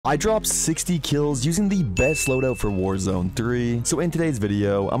I dropped 60 kills using the best loadout for Warzone 3. So in today's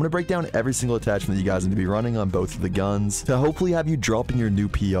video, I'm going to break down every single attachment that you guys need to be running on both of the guns to hopefully have you dropping your new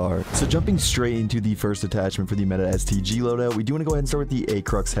PR. So jumping straight into the first attachment for the meta STG loadout, we do want to go ahead and start with the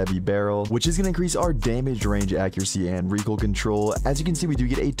acres heavy barrel, which is going to increase our damage, range, accuracy, and recoil control. As you can see, we do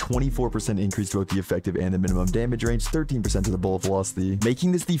get a 24% increase to both the effective and the minimum damage range, 13% to the bullet velocity,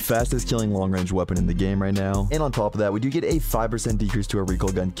 making this the fastest killing long range weapon in the game right now. And on top of that, we do get a 5% decrease to our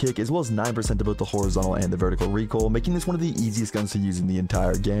recoil gun kick, as well as 9% to both the horizontal and the vertical recoil, making this one of the easiest guns to use in the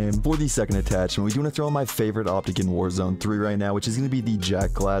entire game. For the second attachment, we do want to throw in my favorite optic in Warzone 3 right now, which is going to be the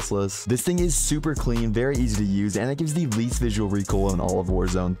Jack Glassless. This thing is super clean, very easy to use, and it gives the least visual recoil in all of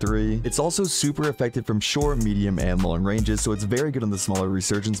Warzone 3. It's also super effective from short, medium, and long ranges, so it's very good on the smaller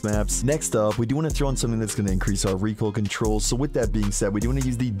resurgence maps. Next up, we do want to throw in something that's going to increase our recoil control, so with that being said, we do want to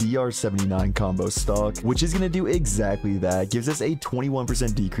use the DR79 combo stock, which is going to do exactly that. It gives us a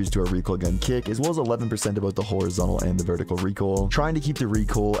 21% decrease to our recoil gun kick, as well as 11% to both the horizontal and the vertical recoil, trying to keep the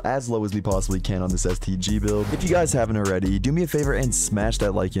recoil as low as we possibly can on this STG build. If you guys haven't already, do me a favor and smash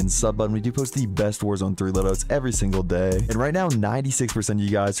that like and sub button. We do post the best Warzone 3 loadouts every single day, and right now 96% of you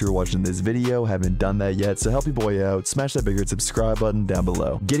guys who are watching this video haven't done that yet, so help your boy out, smash that bigger subscribe button down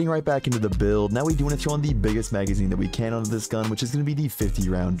below. Getting right back into the build, now we do want to throw in the biggest magazine that we can onto this gun, which is going to be the 50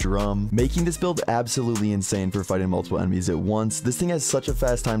 round drum, making this build absolutely insane for fighting multiple enemies at once. This thing has such a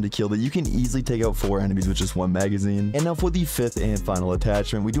fast time to kill that you can easily take out 4 enemies with just one magazine. And now for the fifth and final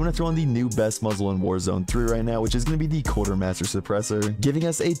attachment, we do want to throw in the new best muzzle in Warzone 3 right now, which is going to be the quartermaster suppressor, giving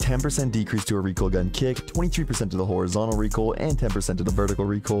us a 10% decrease to a recoil gun kick, 23% to the horizontal recoil, and 10% to the vertical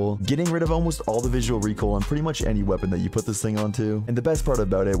recoil, getting rid of almost all the visual recoil on pretty much any weapon that you put this thing onto. And the best part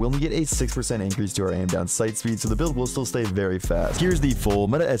about it, we only get a 6% increase to our aim down sight speed, so the build will still stay very fast. Here's the full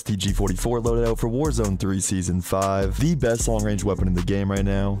meta STG44 loadout for Warzone 3 Season 5, the best long range weapon in the game right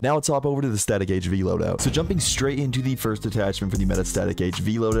now. Now let's hop over to the static HV loadout. So jumping straight into the first attachment for the meta static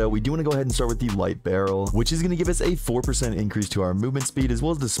HV loadout, we do want to go ahead and start with the light barrel, which is going to give us a 4% increase to our movement speed, as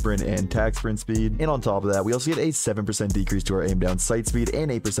well as the sprint and tac sprint speed. And on top of that, we also get a 7% decrease to our aim down sight speed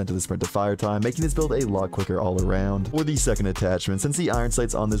and 8% to the sprint to fire time, making this build a lot quicker all around. For the second attachment, since the iron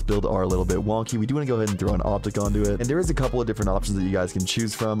sights on this build are a little bit wonky, we do want to go ahead and throw an optic onto it. And there is a couple of different options that you guys can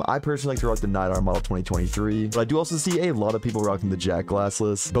choose from. I personally like to rock the Night Arm model 2023, but I do also see a lot of people rocking the Jack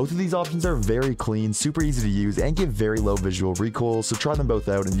Glassless. Both of these options are very clean, super easy to use, and give very low visual recoil, so try them both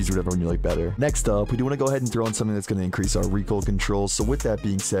out and use whatever one you like better. Next up, we do want to go ahead and throw in something that's going to increase our recoil control, so with that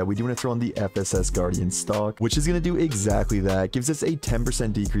being said, we do want to throw in the FSS Guardian stock, which is going to do exactly that. Gives us a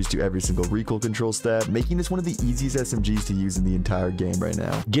 10% decrease to every single recoil control stat, making this one of the easiest SMGs to use in the entire game right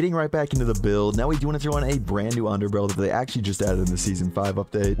now. Getting right back into the build, now we do want to throw in a brand new underbarrel that they actually just added in the Season 5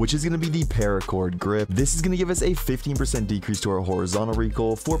 update, which is going to be the Paracord Grip. This is going to give us a 15% decrease to our horizontal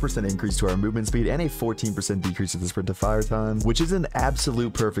recoil, 4% increase to our movement speed, and a 14% decrease to the sprint to fire time, which is an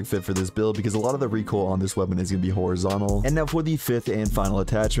absolute perfect fit for this build because a lot of the recoil on this weapon is going to be horizontal. And now for the fifth and final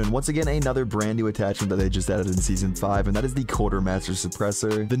attachment, once again another brand new attachment that they just added in Season 5, and that is the quartermaster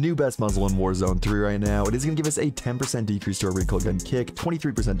suppressor, the new best muzzle in Warzone 3 right now. It is going to give us a 10% decrease to our recoil gun kick,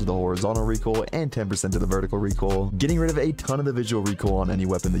 23% to the horizontal recoil, and 10% to the vertical recoil, getting rid of a ton of the visual recoil on any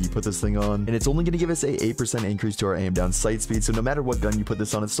weapon that you put this thing on. And it's only going to give us a 8% increase to our aim down sight speed, so no matter what gun you put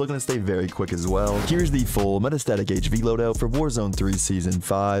this on, it's still going to stay very quick as well. Here's the full metastatic HV loadout for Warzone 3 Season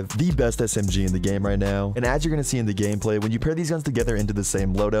 5, the best SMG in the game right now. And as you're going to see in the gameplay, when you pair these guns together into the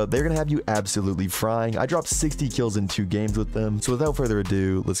same loadout, they're going to have you absolutely frying. I dropped 60 kills in 2 games with them, so without further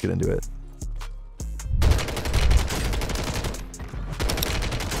ado, let's get into it.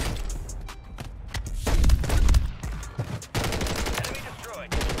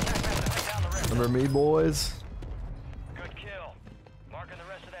 Remember me, boys? Good kill. Marking the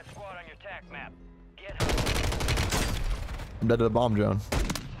rest of that squad on your tac map. Get home. I'm dead to the bomb drone.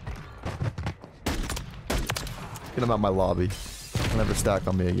 Get him out my lobby. He'll never stack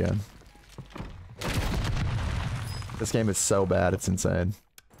on me again. This game is so bad, it's insane.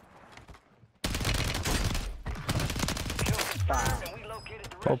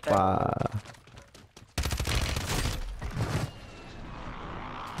 Opa.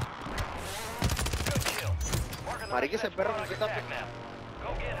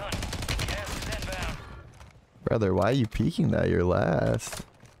 Brother, why are you peeking that? You're last.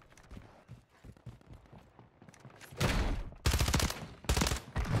 Good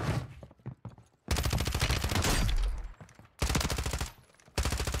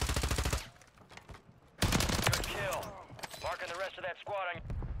kill. Marking the rest of that squad on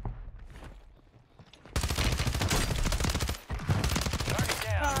target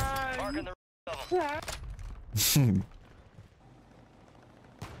down. Marking the rest of them.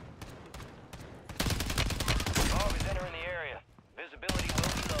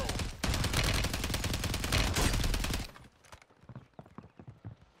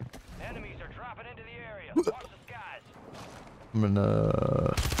 dropping into the area. Watch the skies. I'm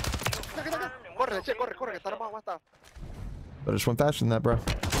gonna... Corre, che, corre, corre, que está armado, aguanta. Better swim faster than that, bro.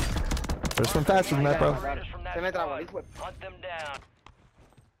 Better swim faster than that, bro. Operators from that Se me traba, squad. Hunt them down.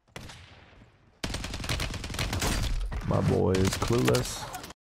 My boy is clueless.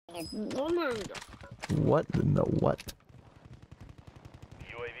 What in the what?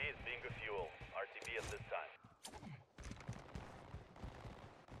 UAV is being refueled. RTB at this time.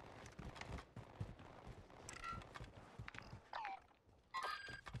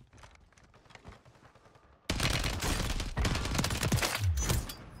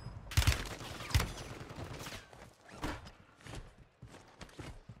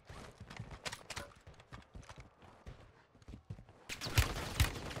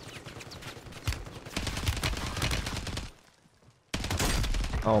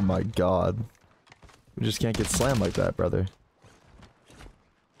 Oh my god. We just can't get slammed like that, brother.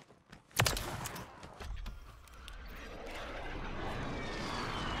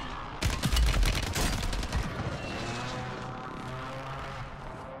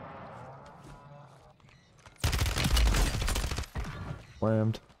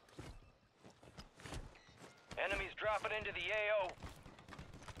 Slammed. Enemies dropping into the AO.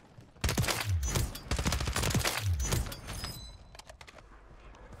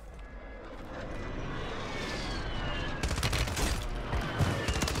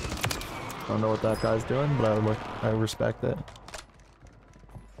 I don't know what that guy's doing, but I respect it.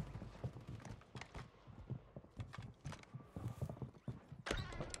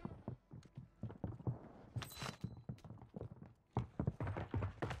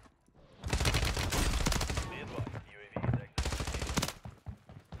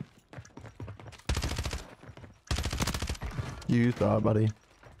 You thought, buddy.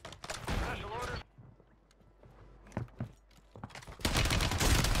 Special orders.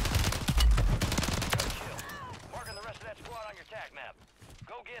 Good kill. Marking the rest of that squad on your tac map.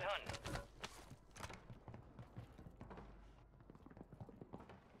 Go get hunting.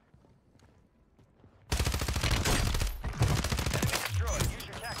 Enemy destroyed. Use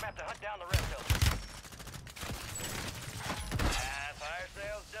your tac map to hunt down the rest of them. Fire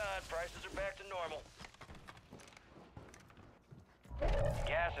sales done. Prices are back to normal.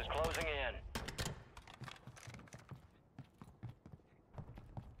 Gas is closing in.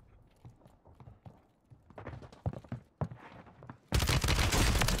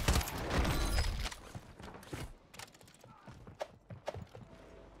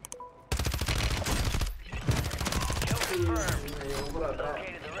 Kill confirmed.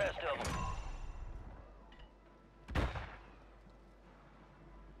 Located the rest of them.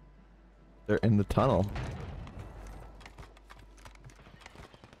 They're in the tunnel.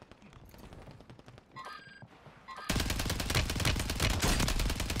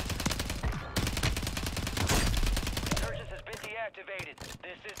 Surgeons has been deactivated.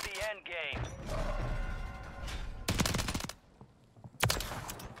 This is the end game.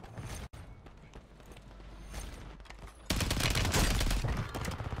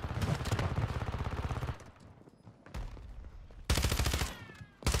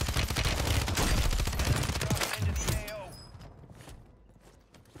 Dropping into the AO.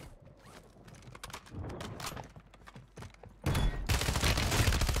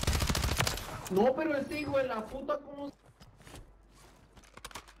 No, pero ese hijo de la puta, ¿cómo?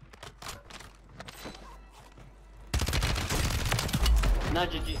 Nah,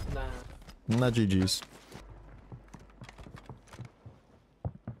 GG, nah. Not GG's.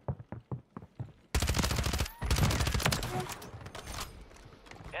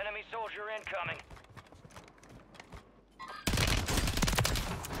 Enemy soldier incoming.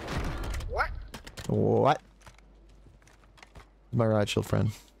 What? My right shield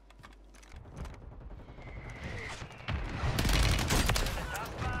friend. Top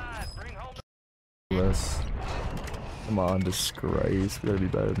 5. Bring home This. Come on, disgrace. We gotta be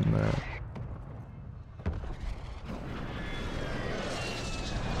better than that.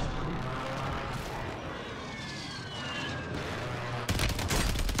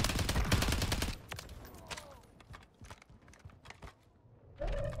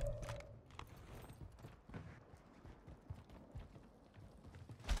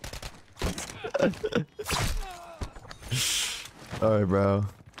 Alright, bro.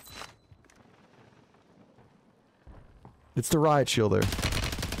 It's the riot shielder.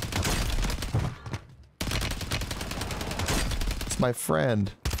 It's my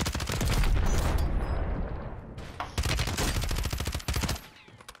friend.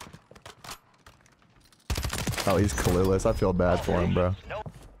 Oh, he's clueless. I feel bad for him, bro. no.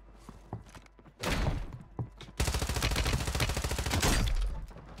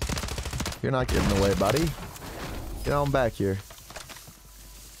 You're not getting away, buddy. Get on back here.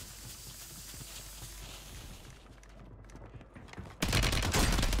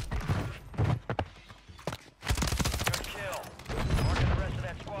 Good kill. Marking the rest of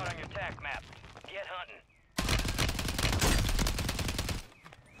that squad on your tac map. Get hunting.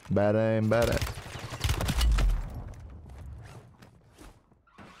 Bad aim, bad aim.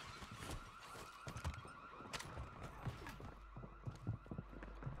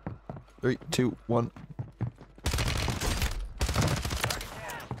 Three, two, one. A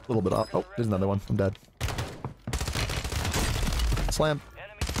little bit off. Oh, there's another one. I'm dead. Slam.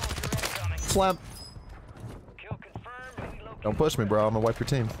 Enemy soldier incoming. Slam. Kill confirmed and we locate. Don't push me, bro. I'm gonna wipe your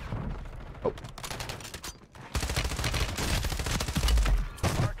team. Oh.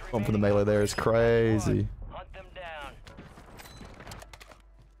 Going for the melee there is crazy. Hunt them down.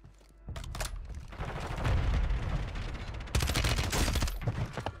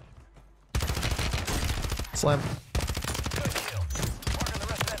 Slam. Good kill. Marking the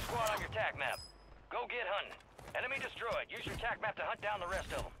rest of that squad on your tac map. Go get hunting. Enemy destroyed. Use your tac map to hunt down the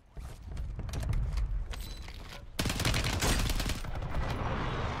rest of them.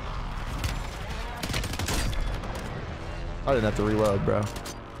 I didn't have to reload, bro. You're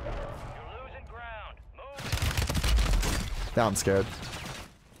losing ground. Move. Now I'm scared.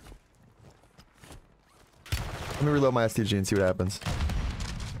 Let me reload my STG and see what happens.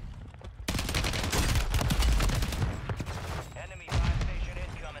 Enemy live station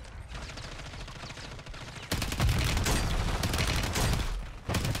incoming.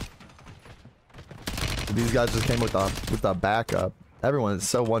 These guys just came with the backup. Everyone is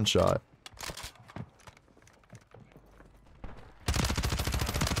so one shot.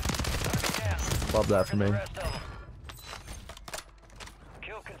 Love that for me. The rest of them.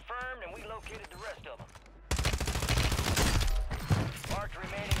 Kill confirmed and we located the rest of them. Marked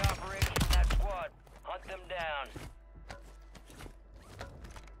remaining operators from that squad. Hunt them down.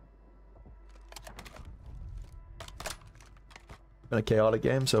 Been a chaotic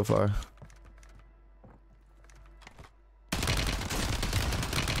game so far.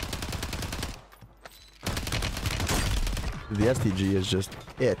 The STG is just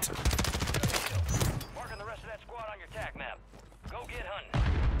it. Marking the rest of that squad on your tac map. Go get hunting.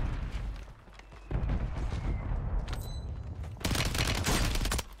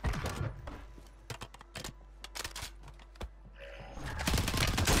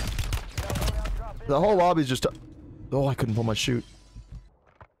 The whole lobby's just... Oh, I couldn't pull my shoot.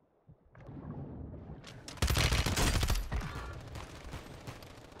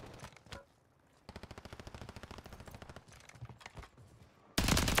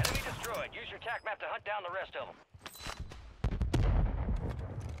 Enemy destroyed. Use your tac map to hunt down the rest of them.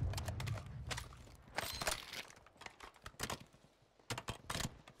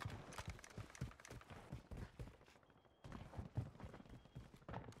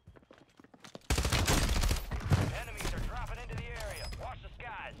 Enemies are dropping into the area. Watch the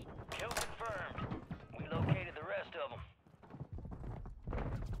skies. Kill confirmed. We located the rest of them.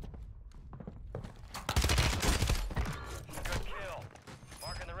 Good kill.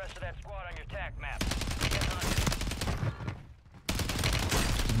 Marking the rest of that squad on your tac map. Get hunting.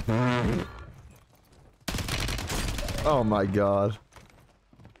 Oh my god.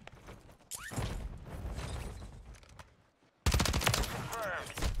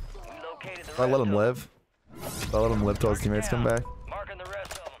 Confirmed. We located the If I let rest him of live. If I let him live till his teammates come back. Marking the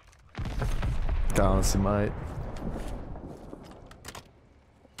rest of them. I honestly might.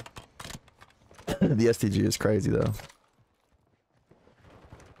 The STG is crazy though.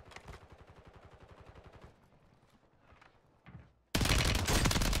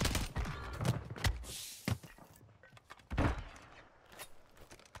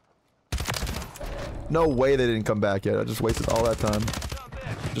 No way they didn't come back yet. I just wasted all that time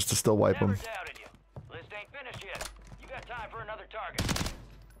just to still wipe them. Never doubted you. List ain't finished yet. You got time for another target.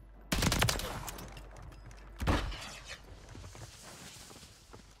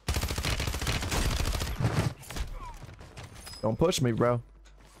 Don't push me, bro.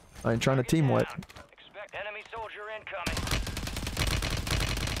 I ain't trying to team wipe. Expect enemy soldier incoming.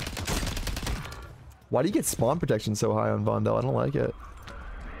 Why do you get spawn protection so high on Vondel? I don't like it.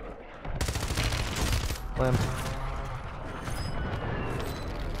 Slam.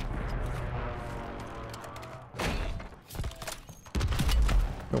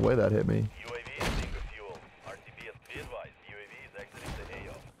 No way that hit me. UAV is being refueled. RTB be advised. UAV is exiting the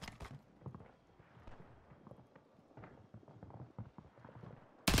AO.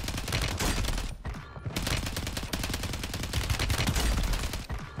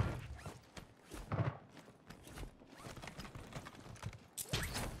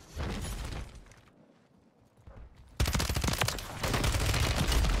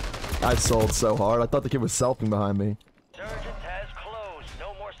 I sold so hard. I thought the kid was selfing behind me. Surgeons has closed.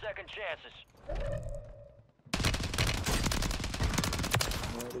 No more second chances.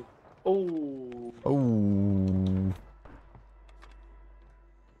 Oh. Oh.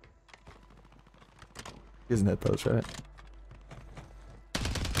 He doesn't hit those, right?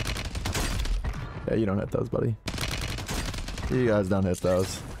 Yeah, you don't hit those, buddy. You guys don't hit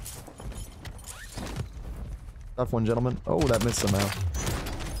those. Tough one, gentlemen. Oh, that missed somehow.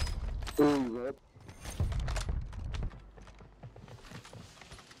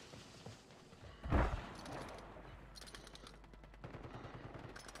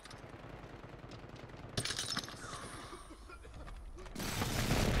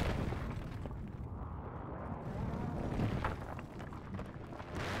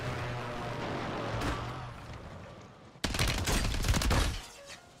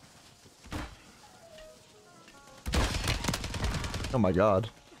 Oh my god.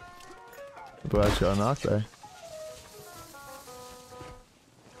 But I actually got knocked there.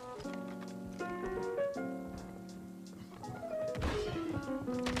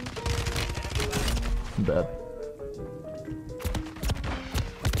 I'm dead.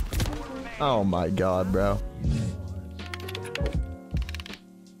 Oh my god, bro.